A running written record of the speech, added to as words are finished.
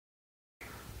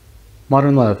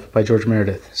Modern Love by George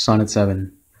Meredith, Sonnet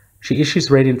 7. She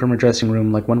issues radiant from her dressing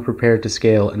room like one prepared to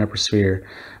scale an upper sphere.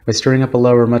 By stirring up a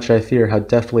lower, much I fear how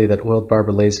deftly that oiled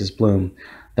barber lays his bloom.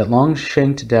 That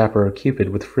long-shanked dapper, Cupid,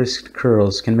 with frisked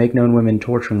curls, can make known women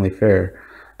torturingly fair.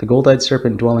 The gold-eyed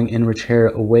serpent dwelling in rich hair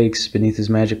awakes beneath his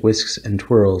magic whisks and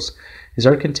twirls. His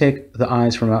art can take the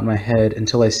eyes from out my head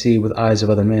until I see with eyes of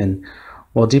other men.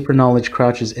 While deeper knowledge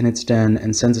crouches in its den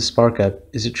and sends a spark up,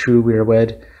 is it true we are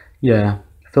wed? Yeah.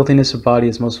 Filthiness of body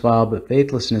is most vile, but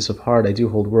faithlessness of heart I do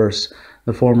hold worse.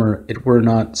 The former, it were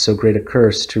not so great a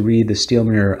curse to read the steel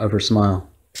mirror of her smile.